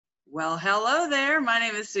Well, hello there. My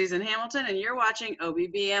name is Susan Hamilton, and you're watching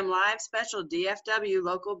OBBM Live Special DFW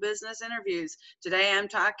Local Business Interviews. Today, I'm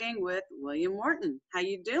talking with William Morton. How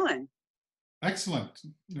you doing? Excellent,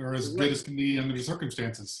 or as good as can be under the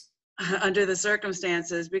circumstances. Under the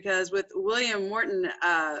circumstances, because with William Morton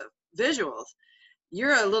Visuals,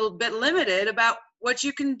 you're a little bit limited about what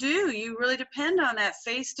you can do. You really depend on that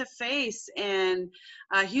face-to-face and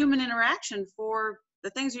human interaction for the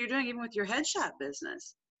things you're doing, even with your headshot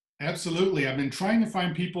business. Absolutely. I've been trying to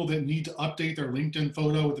find people that need to update their LinkedIn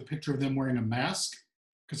photo with a picture of them wearing a mask,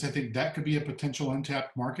 because I think that could be a potential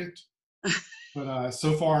untapped market. But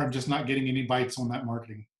so far, I'm just not getting any bites on that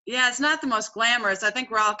marketing. Yeah, it's not the most glamorous. I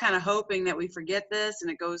think we're all kind of hoping that we forget this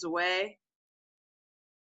and it goes away.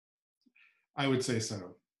 I would say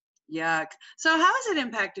so. Yuck. So how has it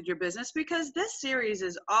impacted your business? Because this series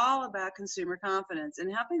is all about consumer confidence and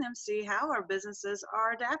helping them see how our businesses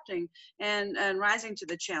are adapting and rising to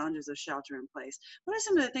the challenges of shelter in place. What are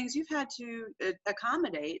some of the things you've had to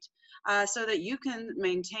accommodate so that you can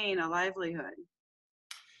maintain a livelihood?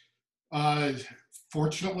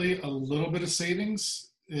 Fortunately, a little bit of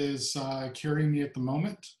savings is carrying me at the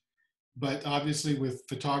moment. But obviously with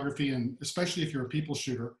photography, and especially if you're a people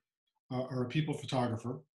shooter or a people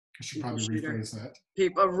photographer, I should probably rephrase that.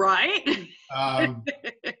 People, right?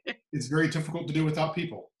 It's very difficult to do without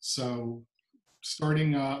people. So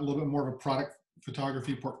starting a little bit more of a product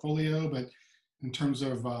photography portfolio, but in terms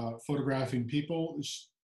of photographing people,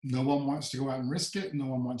 no one wants to go out and risk it. No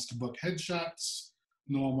one wants to book headshots.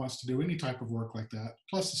 No one wants to do any type of work like that.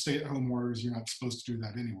 Plus the stay-at-home orders, you're not supposed to do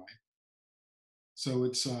that anyway. So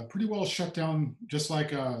it's pretty well shut down, just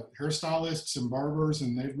like hairstylists and barbers,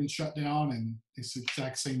 and they've been shut down, and it's the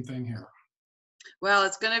exact same thing here. Well,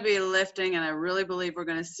 it's going to be lifting, and I really believe we're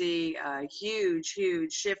going to see a huge,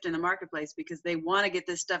 huge shift in the marketplace because they want to get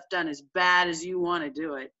this stuff done as bad as you want to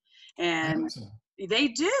do it. And they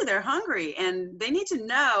do. They're hungry, and they need to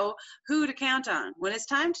know who to count on when it's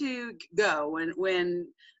time to go, when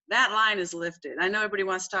that line is lifted. I know everybody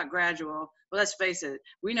wants to talk gradual. Well, let's face it,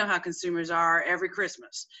 we know how consumers are every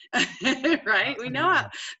Christmas, right? We know how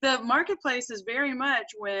the marketplace is very much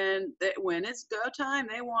when it's go time,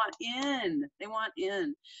 they want in,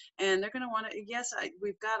 and they're going to want to, yes,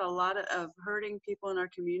 we've got a lot of hurting people in our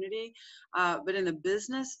community, but in the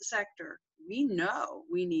business sector, we know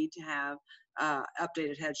we need to have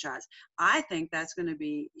updated headshots. I think that's going to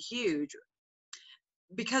be huge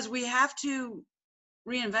because we have to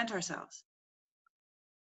reinvent ourselves.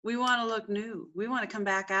 We want to look new. We want to come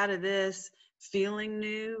back out of this feeling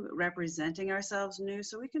new, representing ourselves new,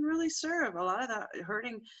 so we can really serve a lot of the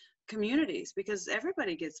hurting communities, because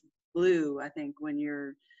everybody gets blue, I think, when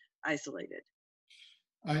you're isolated.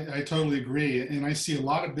 I totally agree. And I see a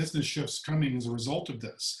lot of business shifts coming as a result of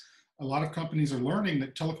this. A lot of companies are learning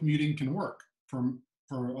that telecommuting can work for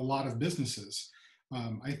a lot of businesses.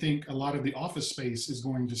 I think a lot of the office space is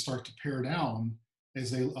going to start to pare down as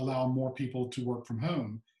they allow more people to work from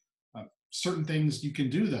home. Certain things you can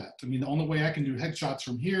do that. I mean, the only way I can do headshots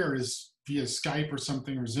from here is via Skype or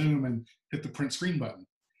something, or Zoom, and hit the print screen button.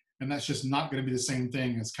 And that's just not going to be the same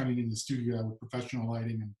thing as coming in the studio with professional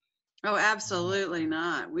lighting. And oh, absolutely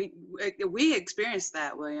not. We experienced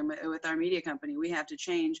that, William, with our media company. We have to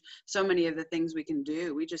change so many of the things we can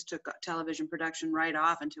do. We just took television production right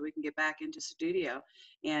off until we can get back into studio,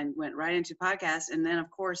 and went right into podcasts. And then, of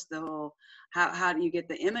course, the whole how do you get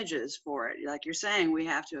the images for it? Like you're saying, we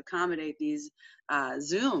have to accommodate these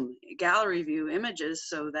Zoom gallery view images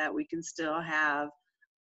so that we can still have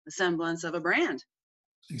a semblance of a brand.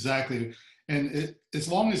 Exactly. And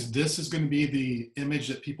as long as this is going to be the image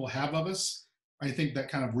that people have of us, I think that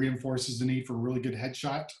kind of reinforces the need for a really good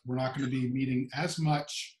headshot. We're not going to be meeting as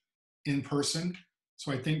much in person.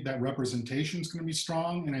 So I think that representation is going to be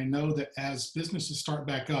strong. And I know that as businesses start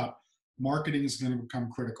back up, marketing is going to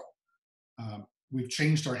become critical. We've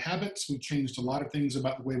changed our habits. We've changed a lot of things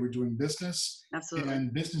about the way we're doing business. Absolutely.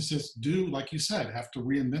 And businesses do, like you said, have to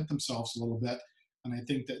reinvent themselves a little bit. And I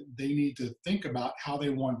think that they need to think about how they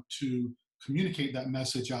want to communicate that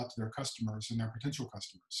message out to their customers and their potential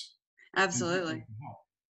customers. Absolutely.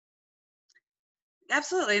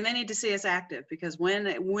 Absolutely. And they need to see us active, because when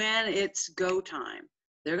it's go time,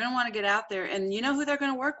 they're going to want to get out there. And you know who they're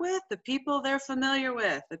going to work with? The people they're familiar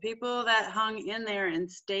with, the people that hung in there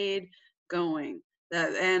and stayed going,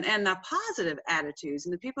 and the positive attitudes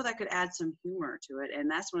and the people that could add some humor to it. And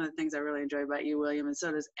that's one of the things I really enjoy about you, William, and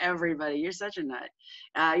so does everybody. You're such a nut.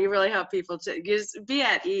 You really help people to just be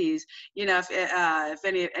at ease. You know,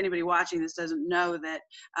 if anybody watching this doesn't know that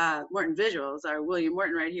Morton Visuals, our William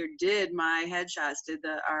Morton right here, did my headshots, did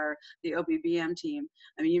the OBBM team.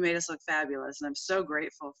 I mean, you made us look fabulous, and I'm so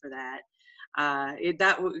grateful for that.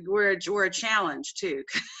 We're a challenge too.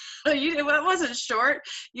 It wasn't short.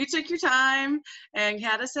 You took your time and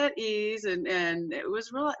had us at ease, and it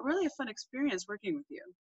was really a fun experience working with you.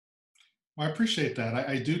 Well, I appreciate that.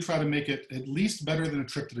 I do try to make it at least better than a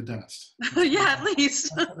trip to the dentist. Yeah, at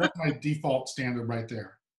least. That's my default standard right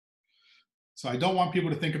there. So I don't want people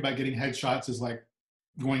to think about getting headshots as like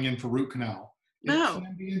going in for root canal. No. It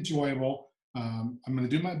can be enjoyable. I'm going to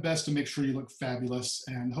do my best to make sure you look fabulous,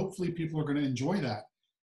 and hopefully people are going to enjoy that.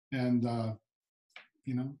 And,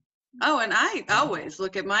 you know. Oh, and I always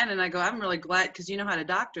look at mine and I go, I'm really glad, because you know how to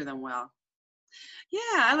doctor them well. Yeah,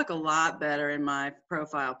 I look a lot better in my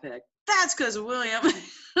profile pic. That's because of William.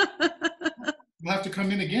 You'll have to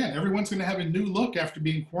come in again. Everyone's going to have a new look after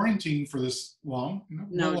being quarantined for this long. You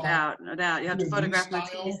know, no doubt. You have to photograph my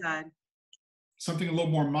TV side. Something a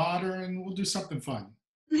little more modern. We'll do something fun.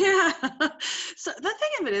 Yeah. So the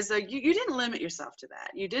thing of it is, though, you didn't limit yourself to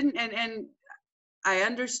that. You didn't, and I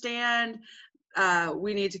understand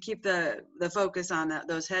we need to keep the focus on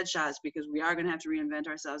those headshots, because we are going to have to reinvent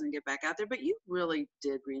ourselves and get back out there. But you really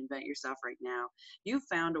did reinvent yourself right now. You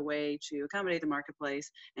found a way to accommodate the marketplace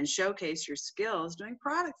and showcase your skills doing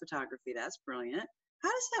product photography. That's brilliant. How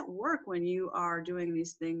does that work when you are doing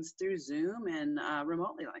these things through Zoom and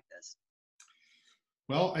remotely like this?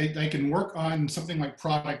 Well, I can work on something like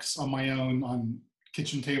products on my own, on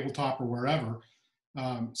kitchen tabletop or wherever.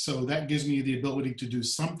 So that gives me the ability to do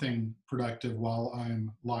something productive while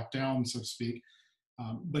I'm locked down, so to speak.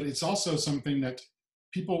 But it's also something that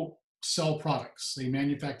people sell products. They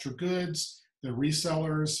manufacture goods, they're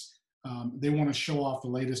resellers. They want to show off the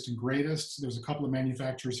latest and greatest. There's a couple of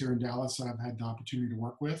manufacturers here in Dallas that I've had the opportunity to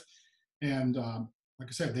work with. And like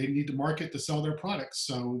I said, they need to market to sell their products.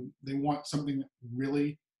 So they want something that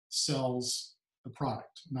really sells the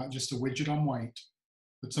product, not just a widget on white,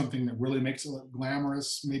 but something that really makes it look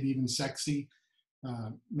glamorous, maybe even sexy,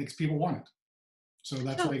 makes people want it. So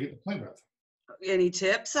that's what I get to play with. Any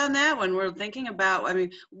tips on that when we're thinking about, I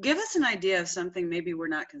mean, give us an idea of something maybe we're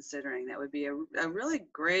not considering that would be a really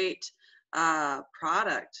great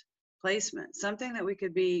product placement, something that we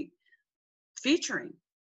could be featuring.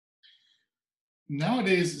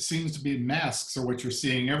 Nowadays, it seems to be masks are what you're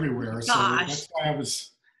seeing everywhere. Gosh. So that's why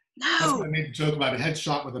that's why I made a joke about a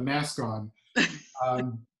headshot with a mask on.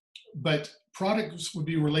 But products would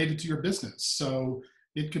be related to your business. So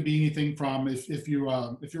it could be anything from if you're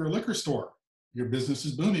a liquor store, your business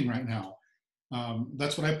is booming right now.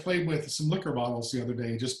 That's what I played with some liquor bottles the other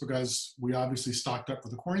day, just because we obviously stocked up for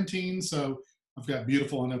the quarantine. So I've got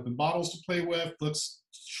beautiful unopened bottles to play with.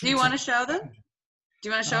 Do you want to show them? Do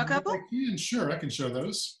you want to show a couple? I can, sure, I can show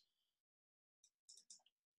those.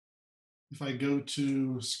 If I go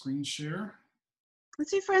to screen share. Let's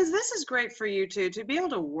see, friends, this is great for you too, to be able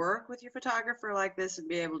to work with your photographer like this and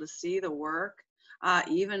be able to see the work,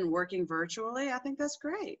 even working virtually. I think that's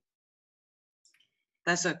great.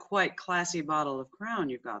 That's a quite classy bottle of Crown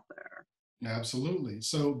you've got there. Absolutely.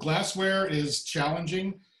 So glassware is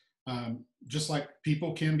challenging, just like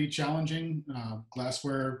people can be challenging.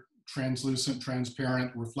 Glassware, translucent,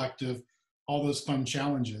 transparent, reflective, all those fun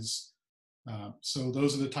challenges. So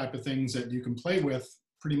those are the type of things that you can play with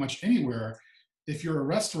pretty much anywhere. If you're a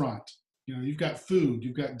restaurant, you know, you've got food,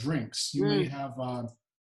 you've got drinks, you may have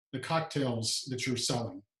the cocktails that you're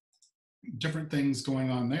selling, different things going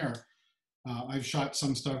on there. I've shot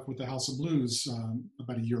some stuff with the House of Blues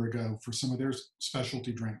about a year ago for some of their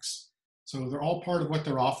specialty drinks. So they're all part of what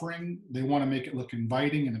they're offering. They want to make it look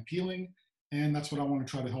inviting and appealing, and that's what I want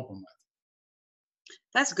to try to help them with.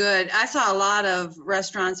 That's good. I saw a lot of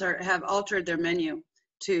restaurants have altered their menu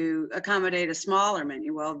to accommodate a smaller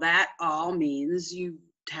menu. Well, that all means you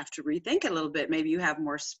have to rethink it a little bit. Maybe you have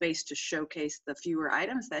more space to showcase the fewer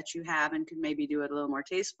items that you have and could maybe do it a little more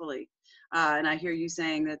tastefully. And I hear you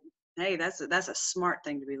saying that, hey, that's a smart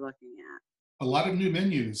thing to be looking at. A lot of new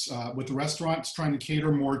menus with the restaurants trying to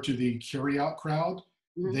cater more to the carry-out crowd.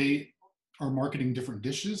 Mm-hmm. They are marketing different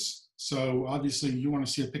dishes. So obviously you want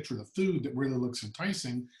to see a picture of the food that really looks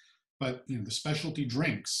enticing, but you know, the specialty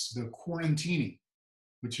drinks, the quarantini,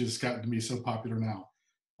 which has gotten to be so popular now.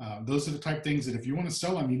 Those are the type of things that if you want to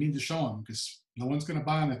sell them, you need to show them, because no one's going to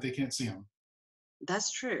buy them if they can't see them.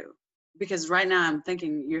 That's true. Because right now I'm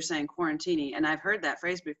thinking you're saying quarantini, and I've heard that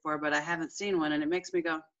phrase before, but I haven't seen one, and it makes me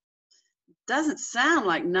go, doesn't sound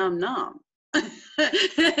like num num.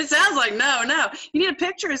 It sounds like no, no. You need a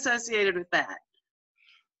picture associated with that.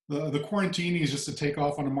 The quarantini is just to take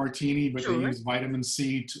off on a martini, but they Sure. use vitamin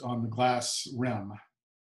C on the glass rim.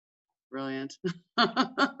 Brilliant.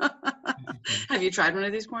 Have you tried one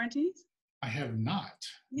of these quarantines? I have not.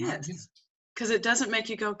 Not yet. Yes. Because it doesn't make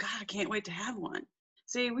you go, God, I can't wait to have one.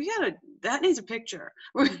 See, that needs a picture.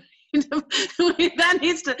 That's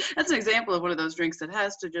an example of one of those drinks that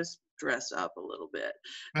has to just dress up a little bit.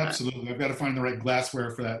 Absolutely. I've got to find the right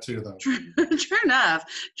glassware for that too, though. True enough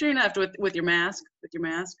with your mask,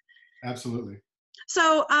 Absolutely.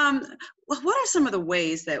 So what are some of the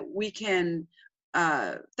ways that we can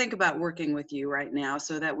think about working with you right now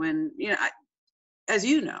so that when, as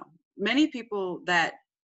you know, many people that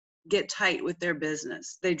get tight with their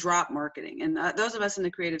business, they drop marketing. And those of us in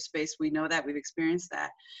the creative space, we know that, we've experienced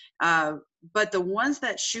that. But the ones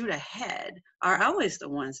that shoot ahead are always the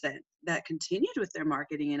ones that continued with their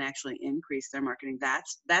marketing and actually increase their marketing.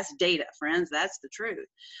 That's data, friends. That's the truth.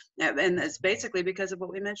 And it's basically because of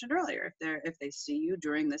what we mentioned earlier. If they see you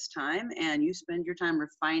during this time and you spend your time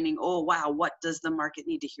refining, oh, wow, what does the market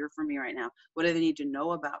need to hear from me right now? What do they need to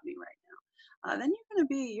know about me right now? Then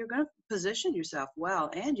you're going to position yourself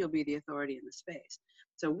well, and you'll be the authority in the space.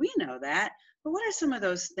 So we know that, but what are some of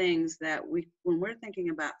those things that when we're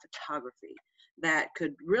thinking about photography, that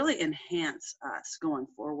could really enhance us going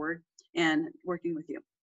forward and working with you?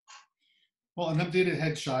 Well, an updated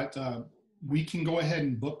headshot, we can go ahead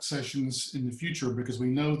and book sessions in the future because we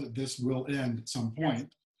know that this will end at some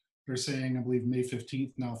point. They're saying, I believe, May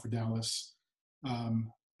 15th now for Dallas.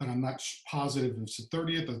 But I'm not positive if it's the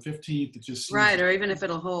 30th or 15th. It just seems right, or even if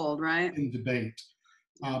it'll hold, right? In debate.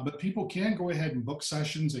 But people can go ahead and book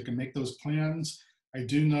sessions. They can make those plans. I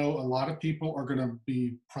do know a lot of people are going to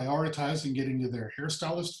be prioritizing getting to their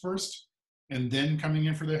hairstylist first and then coming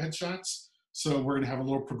in for their headshots. So we're going to have a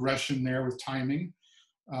little progression there with timing.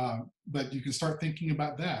 But you can start thinking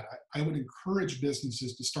about that. I would encourage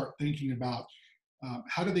businesses to start thinking about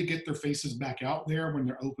how do they get their faces back out there when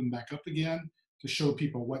they're open back up again, to show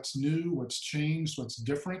people what's new, what's changed, what's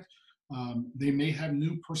different. They may have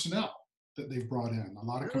new personnel that they've brought in. A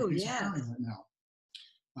lot of companies are hiring right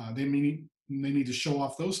now. They may need to show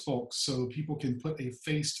off those folks so people can put a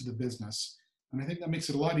face to the business. And I think that makes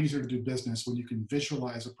it a lot easier to do business when you can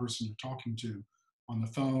visualize a person you're talking to on the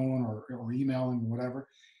phone or emailing or whatever.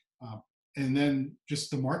 And then just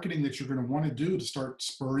the marketing that you're going to want to do to start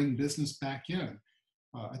spurring business back in.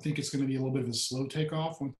 I think it's going to be a little bit of a slow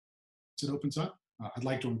takeoff once it opens up. I'd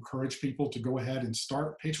like to encourage people to go ahead and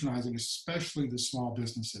start patronizing, especially the small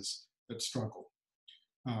businesses that struggle.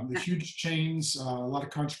 The huge chains, a lot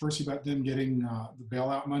of controversy about them getting the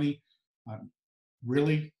bailout money.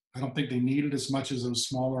 Really, I don't think they need it as much as those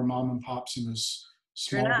smaller mom and pops and those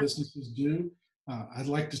small businesses do. I'd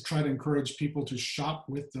like to try to encourage people to shop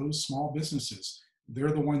with those small businesses.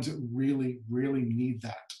 They're the ones that really, really need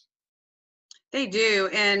that. They do.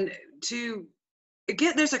 And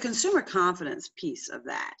there's a consumer confidence piece of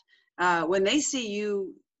that. When they see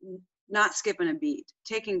you not skipping a beat,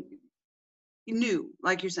 taking new,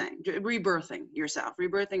 like you're saying, rebirthing yourself,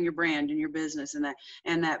 rebirthing your brand and your business, and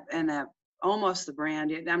that almost the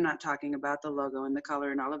brand. I'm not talking about the logo and the color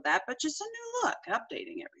and all of that, but just a new look,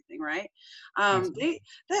 updating everything, right?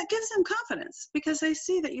 That gives them confidence because they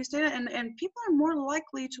see that you stay, and people are more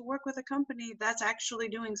likely to work with a company that's actually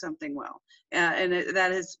doing something well, and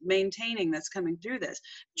that is maintaining, that's coming through this.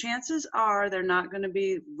 Chances are they're not going to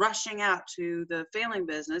be rushing out to the failing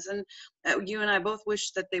business, and you and I both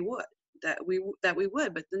wish that they would. That we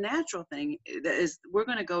would, but the natural thing is we're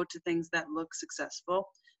going to go to things that look successful.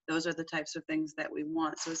 Those are the types of things that we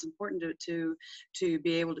want. So it's important to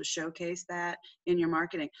be able to showcase that in your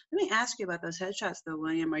marketing. Let me ask you about those headshots though,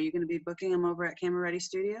 William. Are you going to be booking them over at Camera Ready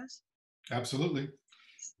Studios? Absolutely.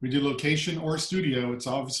 We do location or studio. It's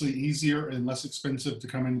obviously easier and less expensive to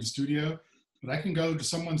come into studio, but I can go to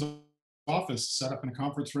someone's office, set up in a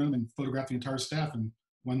conference room, and photograph the entire staff in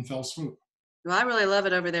one fell swoop. Well, I really love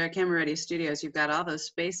it over there at Camera Ready Studios. You've got all those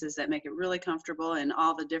spaces that make it really comfortable and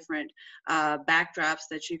all the different backdrops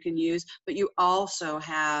that you can use, but you also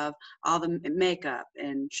have all the makeup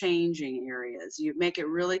and changing areas. You make it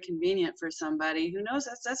really convenient for somebody who knows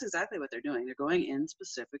that's exactly what they're doing. They're going in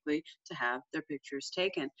specifically to have their pictures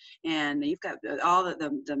taken. And you've got all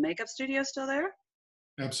the makeup studio still there?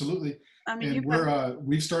 Absolutely. I mean, and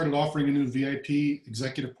we've started offering a new VIP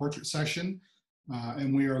executive portrait session.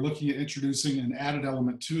 And we are looking at introducing an added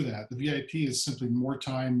element to that. The VIP is simply more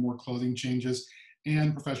time, more clothing changes,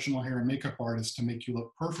 and professional hair and makeup artists to make you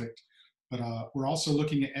look perfect. But we're also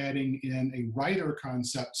looking at adding in a writer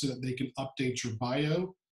concept so that they can update your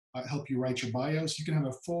bio help you write your bio, so you can have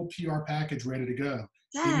a full PR package ready to go.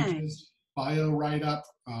 Dang. Images, bio write-up,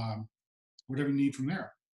 whatever you need from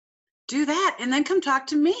there. Do that, and then come talk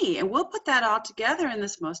to me, and we'll put that all together in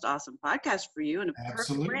this most awesome podcast for you, and a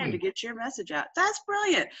perfect brand to get your message out. That's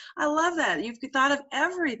brilliant. I love that. You've thought of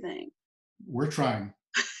everything. We're trying.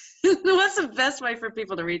 What's the best way for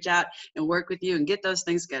people to reach out and work with you and get those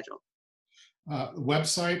things scheduled?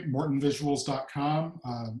 Website,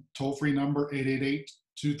 mortonvisuals.com, toll-free number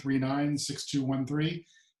 888-239-6213.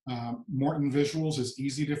 Morton Visuals is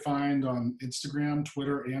easy to find on Instagram,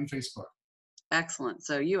 Twitter, and Facebook. Excellent.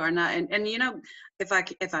 So you are not, and you know, if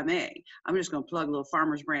I may, I'm just going to plug a little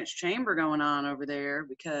Farmers Branch Chamber going on over there,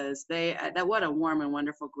 because what a warm and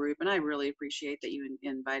wonderful group, and I really appreciate that you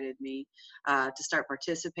invited me to start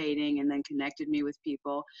participating and then connected me with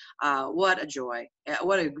people. What a joy!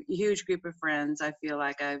 What a huge group of friends I feel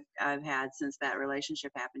like I've had since that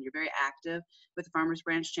relationship happened. You're very active with the Farmers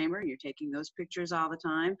Branch Chamber, and you're taking those pictures all the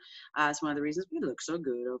time. It's one of the reasons we look so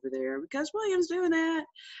good over there, because William's doing that.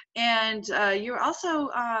 And you're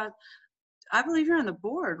also, I believe you're on the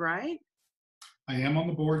board, right? I am on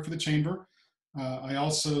the board for the chamber. I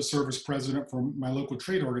also serve as president for my local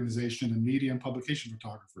trade organization and media and publication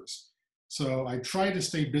photographers. So I try to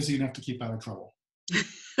stay busy enough to keep out of trouble.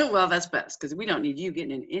 Well, that's best, because we don't need you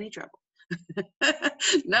getting in any trouble.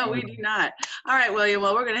 No, we do not. All right, William.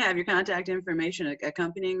 Well, we're going to have your contact information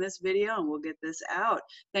accompanying this video, and we'll get this out.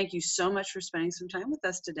 Thank you so much for spending some time with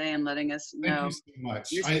us today and letting us know. Thank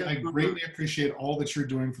you so much. I greatly appreciate all that you're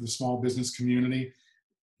doing for the small business community.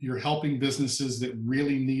 You're helping businesses that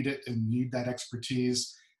really need it and need that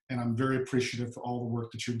expertise. And I'm very appreciative for all the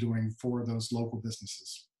work that you're doing for those local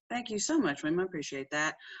businesses. Thank you so much, William. I appreciate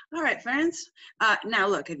that. All right, friends. Now,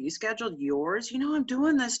 look, have you scheduled yours? You know, I'm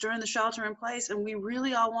doing this during the shelter in place, and we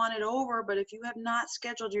really all want it over. But if you have not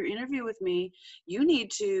scheduled your interview with me, you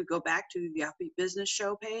need to go back to the Upbeat Business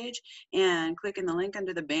Show page and click in the link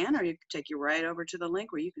under the banner. You can take you right over to the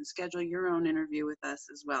link where you can schedule your own interview with us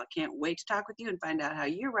as well. Can't wait to talk with you and find out how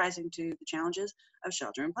you're rising to the challenges of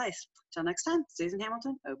shelter in place. Till next time, Susan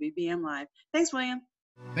Hamilton, OBBM Live. Thanks, William.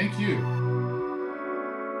 Thank you.